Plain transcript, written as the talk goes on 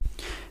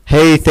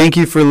Hey, thank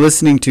you for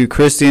listening to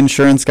Chris the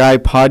Insurance Guy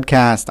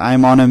podcast.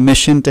 I'm on a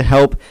mission to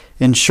help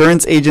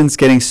insurance agents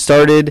getting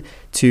started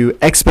to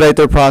expedite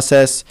their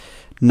process,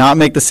 not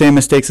make the same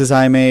mistakes as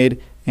I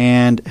made,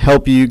 and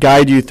help you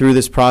guide you through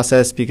this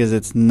process because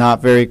it's not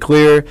very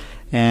clear.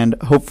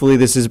 And hopefully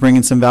this is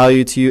bringing some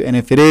value to you. And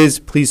if it is,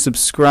 please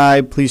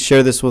subscribe. Please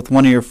share this with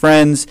one of your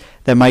friends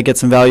that might get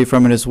some value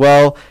from it as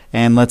well.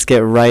 And let's get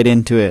right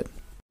into it.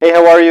 Hey,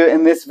 how are you?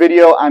 In this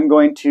video, I'm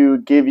going to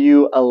give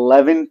you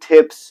 11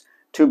 tips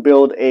to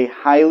build a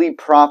highly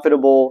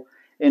profitable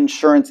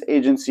insurance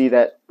agency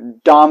that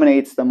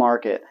dominates the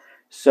market.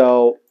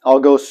 So I'll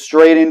go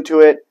straight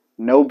into it,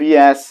 no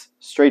BS,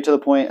 straight to the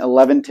point,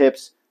 11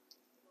 tips.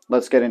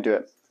 Let's get into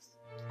it.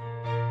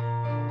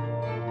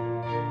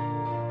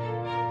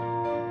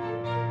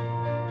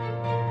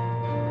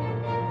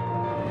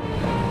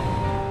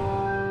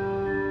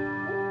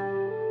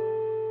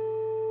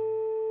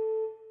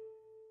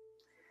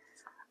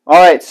 All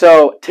right,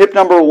 so tip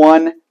number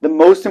one, the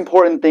most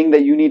important thing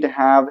that you need to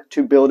have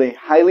to build a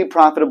highly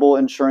profitable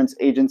insurance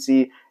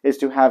agency is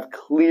to have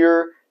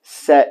clear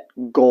set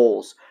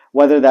goals,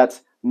 whether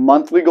that's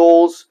monthly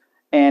goals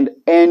and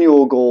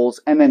annual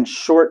goals and then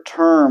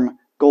short-term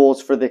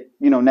goals for the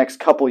next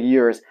couple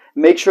years.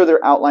 Make sure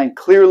they're outlined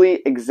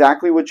clearly,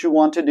 exactly what you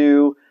want to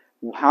do,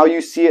 how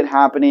you see it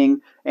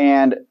happening,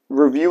 and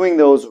reviewing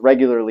those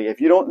regularly.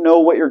 If you don't know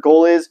what your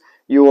goal is,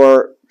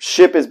 your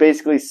ship is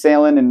basically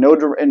sailing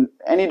in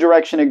any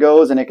direction it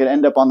goes, and it could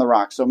end up on the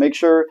rocks. So make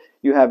sure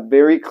you have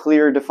very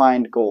clear,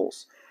 defined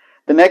goals.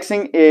 The next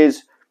thing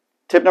is,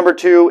 tip number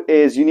two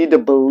is you need to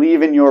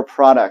believe in your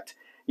product.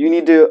 You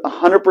need to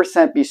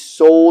 100% be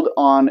sold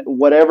on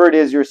whatever it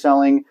is you're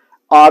selling,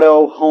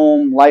 auto,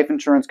 home, life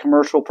insurance,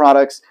 commercial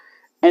products,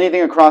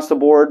 anything across the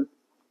board.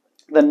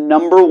 The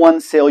number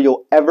one sale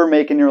you'll ever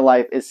make in your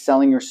life is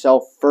selling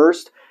yourself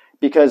first.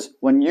 Because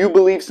when you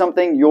believe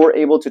something, you're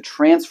able to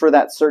transfer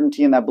that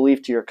certainty and that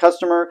belief to your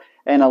customer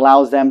and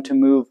allows them to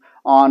move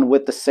on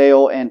with the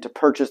sale and to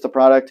purchase the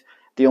product.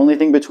 The only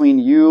thing between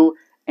you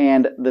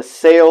and the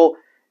sale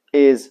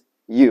is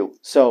you.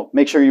 So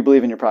make sure you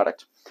believe in your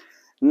product.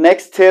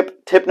 Next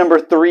tip, tip number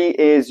three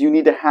is you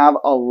need to have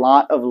a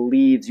lot of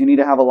leads. You need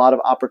to have a lot of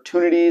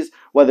opportunities,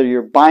 whether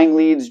you're buying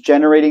leads,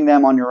 generating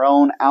them on your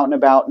own, out and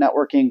about,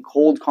 networking,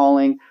 cold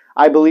calling.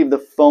 I believe the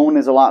phone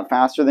is a lot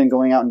faster than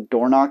going out and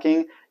door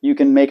knocking. You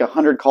can make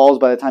 100 calls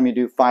by the time you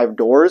do 5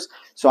 doors.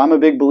 So I'm a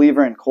big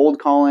believer in cold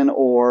calling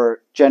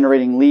or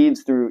generating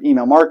leads through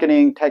email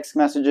marketing, text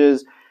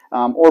messages,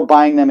 or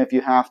buying them if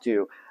you have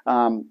to.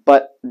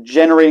 But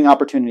generating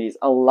opportunities,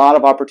 a lot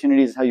of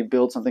opportunities is how you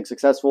build something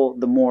successful.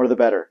 The more, the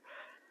better.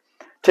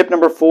 Tip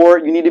number four,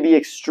 you need to be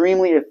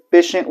extremely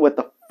efficient with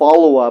the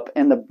follow-up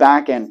and the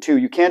back end too.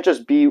 You can't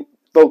just be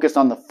focused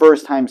on the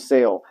first time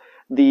sale.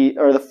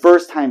 The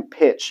first time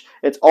pitch.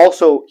 It's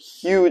also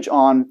huge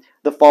on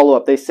the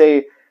follow-up. They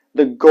say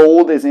the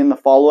gold is in the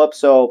follow-up.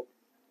 So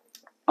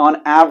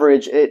on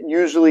average, it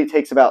usually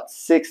takes about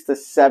 6 to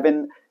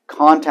 7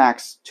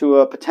 contacts to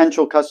a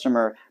potential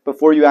customer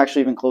before you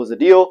actually even close the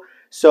deal.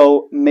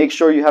 So make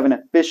sure you have an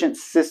efficient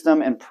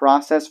system and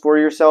process for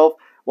yourself,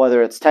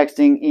 whether it's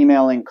texting,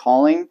 emailing,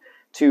 calling,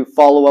 to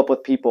follow up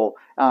with people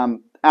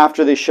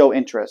after they show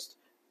interest.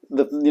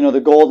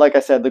 The gold, like I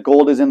said, the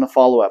gold is in the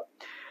follow-up.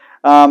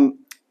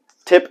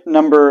 Tip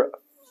number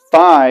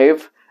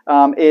 5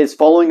 is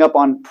following up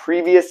on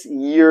previous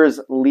year's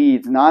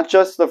leads, not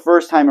just the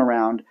first time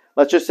around.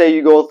 Let's just say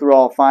you go through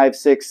all 5,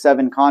 6,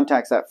 7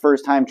 contacts that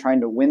first time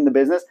trying to win the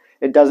business.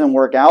 It doesn't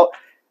work out.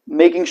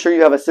 Making sure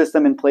you have a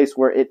system in place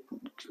where it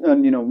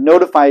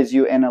notifies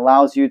you and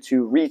allows you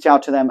to reach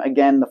out to them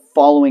again the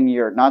following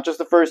year, not just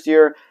the first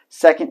year,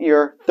 second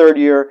year, third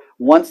year.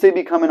 Once they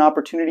become an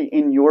opportunity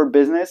in your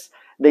business,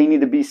 they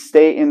need to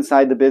stay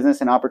inside the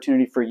business, an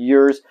opportunity for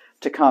years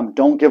to come.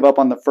 Don't give up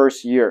on the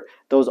first year.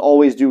 Those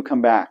always do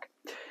come back.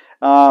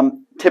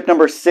 Tip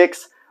number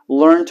 6,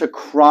 learn to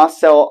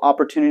cross-sell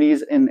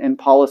opportunities and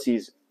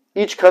policies.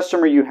 Each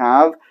customer you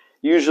have,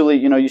 usually,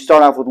 you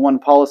start off with one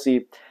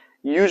policy.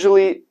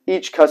 Usually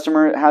each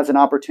customer has an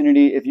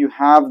opportunity, if you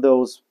have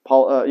those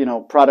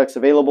products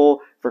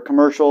available for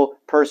commercial,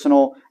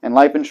 personal, and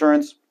life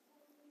insurance.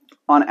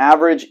 On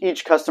average,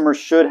 each customer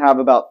should have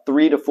about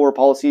 3 to 4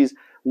 policies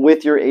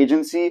with your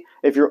agency.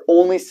 If you're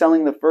only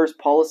selling the first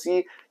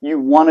policy, you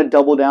want to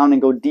double down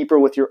and go deeper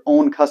with your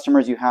own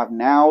customers you have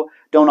now.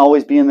 Don't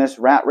always be in this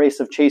rat race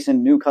of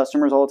chasing new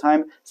customers all the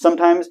time.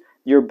 Sometimes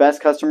your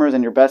best customers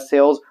and your best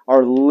sales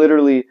are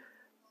literally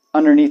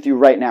underneath you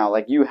right now.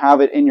 Like you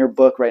have it in your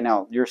book right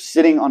now. You're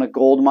sitting on a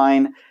gold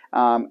mine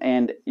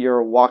and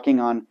you're walking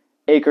on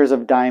acres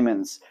of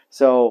diamonds.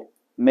 So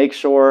make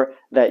sure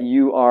that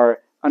you are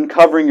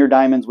uncovering your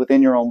diamonds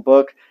within your own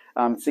book.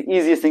 It's the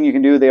easiest thing you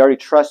can do. They already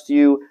trust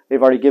you.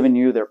 They've already given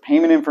you their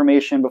payment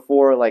information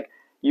before. Like,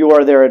 you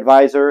are their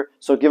advisor.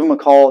 So give them a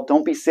call.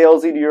 Don't be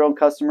salesy to your own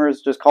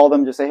customers. Just call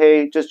them. Just say,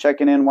 hey, just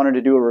checking in. Wanted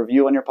to do a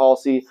review on your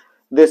policy.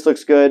 This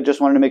looks good.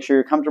 Just wanted to make sure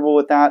you're comfortable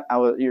with that.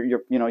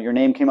 Your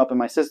name came up in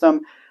my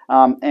system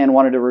and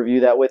wanted to review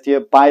that with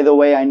you. By the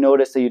way, I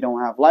noticed that you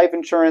don't have life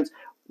insurance.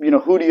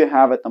 who do you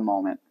have at the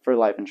moment for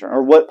life insurance,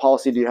 or what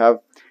policy do you have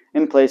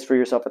in place for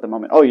yourself at the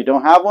moment? Oh, you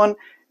don't have one?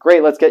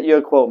 Great, let's get you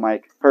a quote,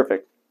 Mike.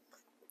 Perfect.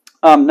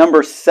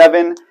 Number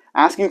 7,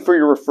 asking for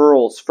your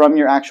referrals from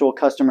your actual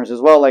customers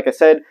as well. Like I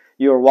said,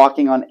 you are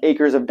walking on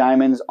acres of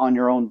diamonds on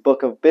your own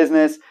book of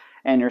business,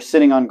 and you're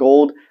sitting on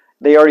gold.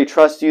 They already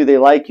trust you. They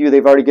like you.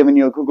 They've already given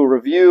you a Google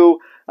review.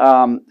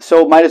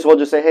 So might as well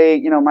just say, hey,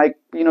 Mike,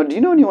 do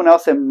you know anyone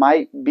else that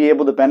might be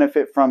able to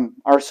benefit from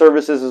our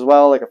services as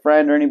well, like a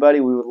friend or anybody?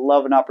 We would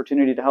love an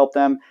opportunity to help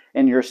them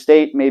in your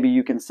state. Maybe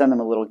you can send them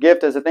a little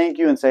gift as a thank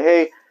you and say,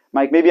 hey,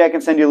 Mike, maybe I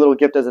can send you a little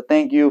gift as a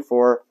thank you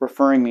for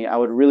referring me. I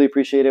would really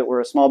appreciate it. We're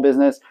a small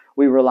business.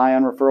 We rely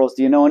on referrals.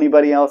 Do you know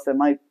anybody else that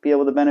might be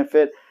able to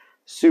benefit?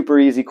 Super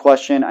easy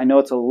question. I know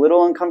it's a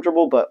little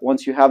uncomfortable, but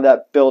once you have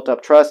that built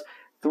up trust,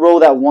 throw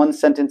that one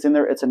sentence in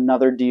there. It's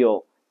another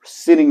deal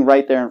sitting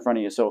right there in front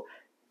of you. So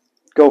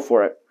go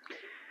for it.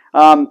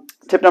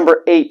 Tip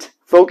number 8,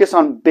 focus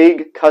on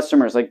big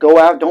customers. Like, go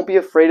out. Don't be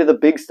afraid of the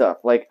big stuff.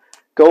 Like,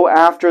 go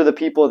after the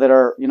people that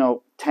are,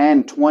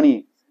 10,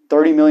 20,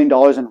 $30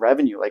 million in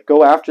revenue. Like,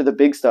 go after the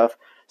big stuff.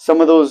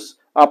 Some of those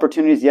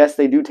opportunities, yes,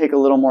 they do take a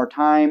little more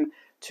time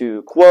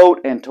to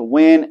quote and to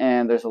win,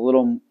 and there's a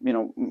little,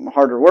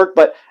 harder work,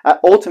 but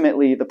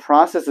ultimately the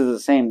process is the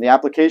same. The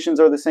applications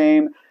are the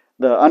same.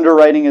 The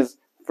underwriting is,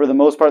 for the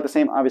most part, the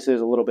same. Obviously,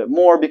 there's a little bit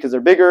more because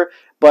they're bigger,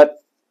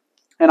 but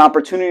an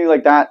opportunity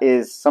like that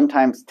is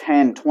sometimes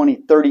 10, 20,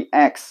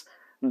 30x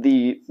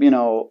the,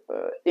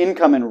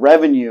 income and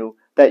revenue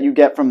that you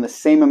get from the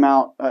same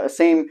amount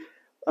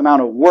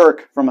of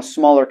work from a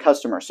smaller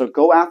customer. So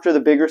go after the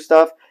bigger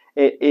stuff.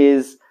 It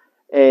is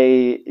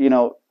a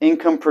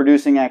income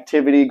producing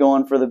activity,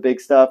 going for the big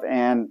stuff,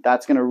 and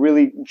that's going to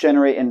really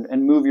generate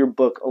and move your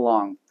book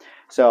along.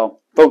 So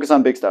focus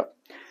on big stuff.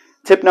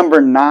 Tip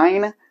number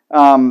 9,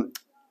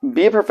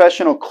 be a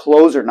professional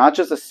closer, not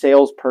just a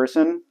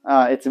salesperson.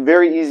 It's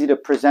very easy to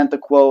present the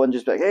quote and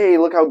just be like, hey,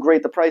 look how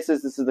great the price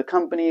is. This is the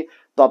company,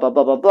 blah, blah,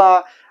 blah,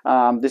 blah,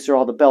 blah. These are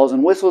all the bells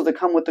and whistles that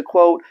come with the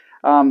quote.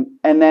 And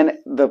then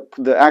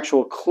the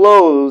actual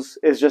close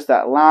is just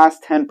that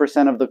last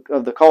 10%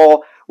 of the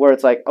call where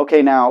it's like,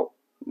 okay, now,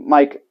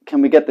 Mike,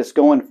 can we get this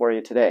going for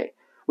you today?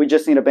 We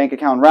just need a bank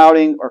account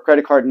routing or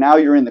credit card. Now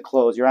you're in the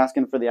close. You're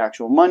asking for the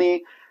actual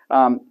money.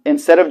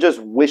 Instead of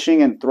just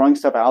wishing and throwing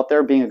stuff out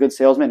there, being a good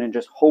salesman and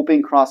just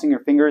hoping, crossing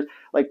your fingers,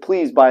 like,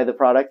 please buy the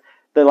product.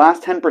 The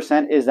last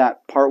 10% is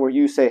that part where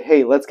you say,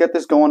 hey, let's get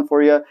this going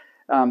for you.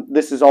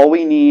 This is all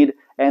we need.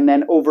 And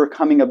then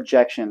overcoming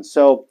objections.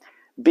 So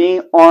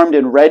being armed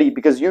and ready,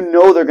 because they're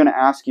going to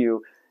ask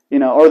you,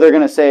 or they're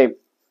going to say,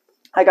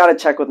 I got to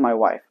check with my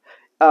wife.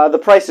 The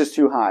price is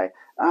too high.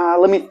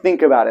 Let me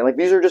think about it. Like,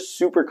 these are just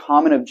super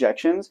common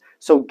objections.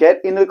 So get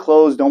into the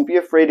close. Don't be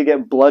afraid to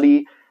get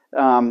bloody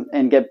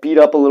and get beat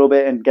up a little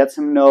bit and get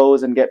some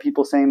no's and get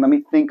people saying, let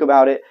me think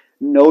about it.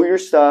 Know your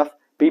stuff.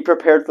 Be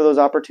prepared for those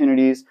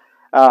opportunities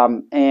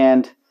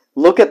and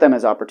look at them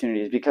as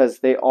opportunities, because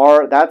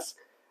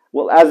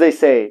as they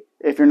say,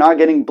 if you're not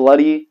getting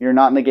bloody, you're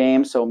not in the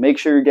game. So make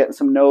sure you're getting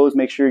some no's.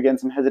 Make sure you're getting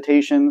some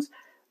hesitations.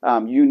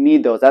 You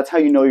need those. That's how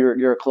you know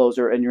you're a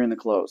closer and you're in the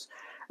close.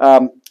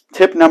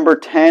 Tip number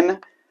 10,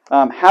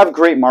 have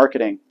great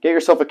marketing. Get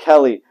yourself a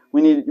Kelly.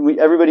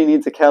 Everybody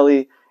needs a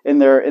Kelly in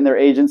their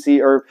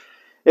agency, or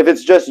if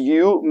it's just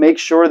you, make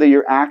sure that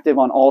you're active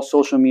on all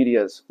social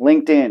medias: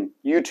 LinkedIn,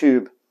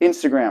 YouTube,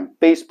 Instagram,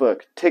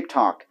 Facebook,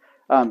 TikTok,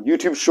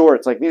 YouTube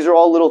Shorts. Like, these are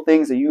all little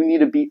things that you need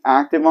to be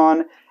active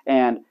on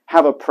and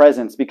have a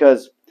presence,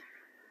 because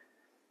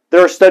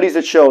there are studies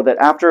that show that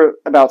after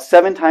about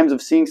 7 times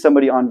of seeing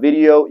somebody on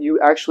video,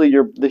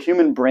 the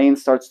human brain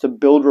starts to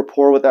build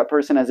rapport with that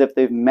person as if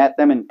they've met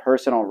them in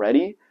person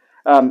already.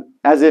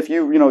 As if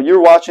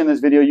you're watching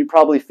this video, you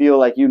probably feel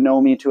like you know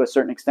me to a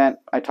certain extent.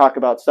 I talk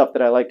about stuff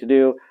that I like to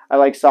do. I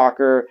like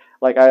soccer.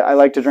 Like, I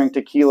like to drink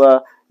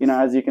tequila.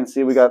 As you can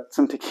see, we got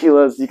some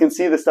tequilas. You can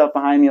see the stuff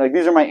behind me. Like,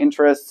 these are my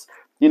interests.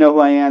 You know who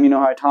I am. You know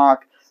how I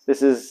talk.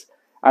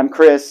 I'm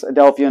Chris,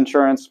 Adelphia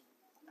Insurance.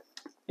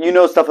 You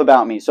know stuff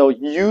about me. So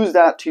use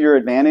that to your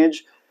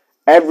advantage.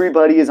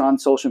 Everybody is on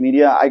social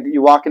media.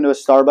 You walk into a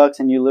Starbucks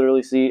and you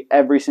literally see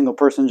every single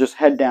person just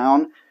head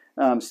down,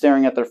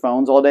 staring at their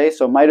phones all day.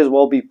 So might as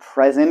well be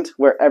present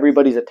where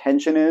everybody's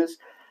attention is.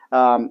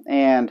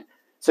 And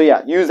so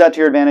yeah, use that to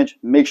your advantage.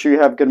 Make sure you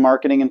have good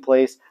marketing in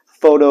place.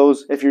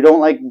 Photos. If you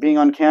don't like being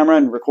on camera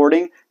and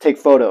recording, take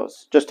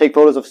photos. Just take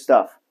photos of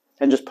stuff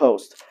and just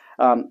post.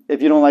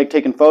 If you don't like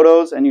taking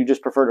photos and you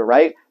just prefer to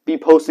write, be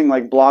posting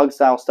like blog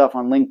style stuff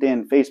on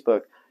LinkedIn,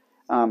 Facebook,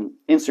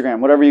 Instagram,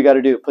 whatever you got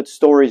to do. Put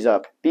stories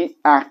up. Be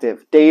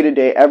active day to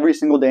day. Every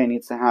single day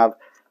needs to have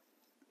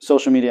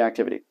social media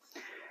activity.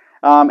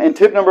 And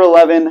tip number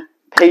 11,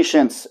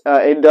 patience.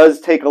 It does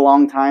take a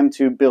long time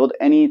to build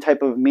any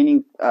type of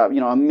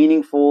a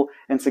meaningful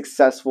and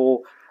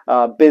successful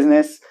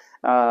business.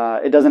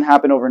 It doesn't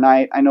happen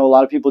overnight. I know a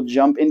lot of people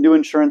jump into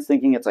insurance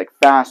thinking it's like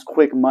fast,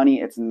 quick money.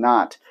 It's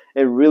not.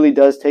 It really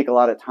does take a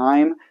lot of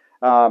time.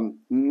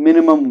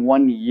 Minimum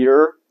 1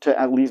 year to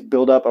at least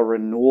build up a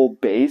renewal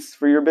base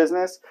for your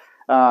business.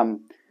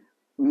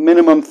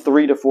 minimum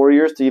 3 to 4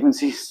 years to even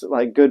see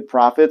like good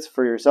profits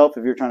for yourself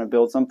if you're trying to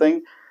build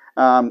something.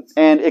 And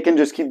it can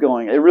just keep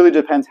going. It really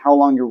depends how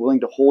long you're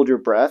willing to hold your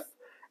breath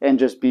and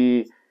just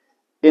be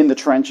in the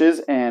trenches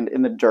and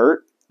in the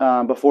dirt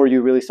before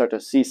you really start to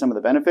see some of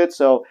the benefits.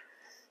 So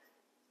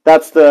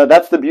that's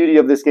the beauty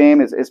of this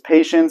game is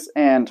patience,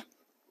 and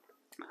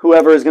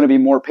whoever is going to be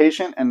more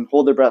patient and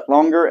hold their breath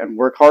longer and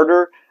work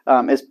harder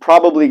is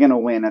probably going to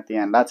win at the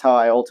end. That's how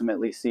I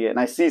ultimately see it. And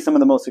I see some of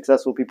the most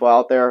successful people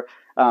out there.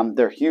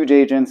 They're huge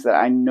agents that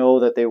I know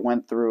that they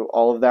went through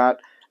all of that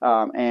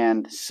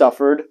and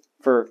suffered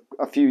for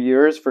a few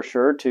years for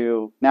sure,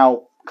 to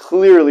now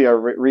clearly are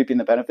reaping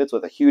the benefits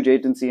with a huge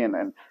agency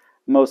and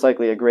most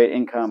likely a great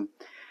income.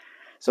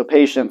 So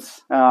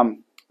patience.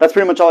 That's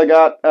pretty much all I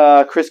got.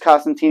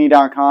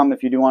 ChrisCostantini.com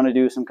if you do want to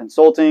do some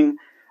consulting.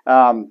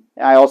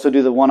 I also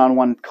do the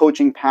one-on-one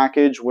coaching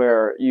package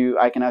where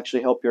I can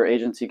actually help your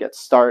agency get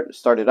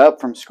started up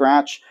from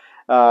scratch.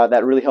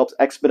 That really helps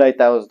expedite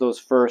those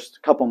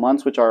first couple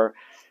months, which are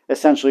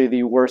essentially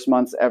the worst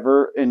months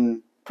ever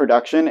in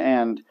production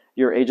and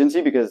your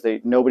agency, because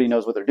nobody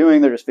knows what they're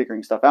doing. They're just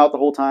figuring stuff out the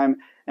whole time,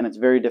 and it's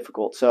very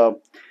difficult.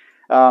 So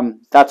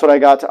that's what I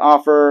got to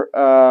offer.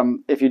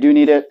 If you do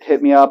need it,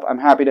 hit me up. I'm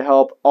happy to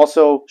help.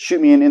 Also,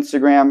 shoot me an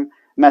Instagram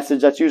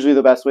message. That's usually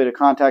the best way to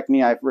contact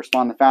me. I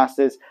respond the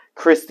fastest.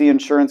 Chris the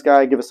Insurance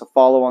Guy, give us a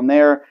follow on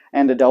there,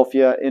 and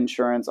Adelphia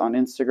Insurance on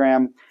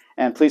Instagram.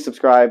 And please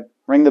subscribe,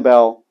 ring the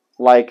bell,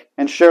 like,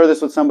 and share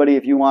this with somebody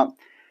if you want.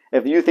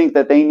 If you think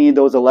that they need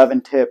those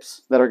 11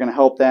 tips that are going to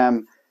help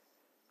them,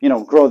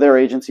 grow their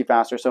agency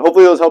faster. So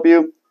hopefully those help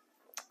you,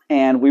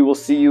 and we will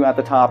see you at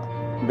the top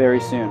very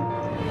soon.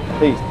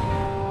 Peace.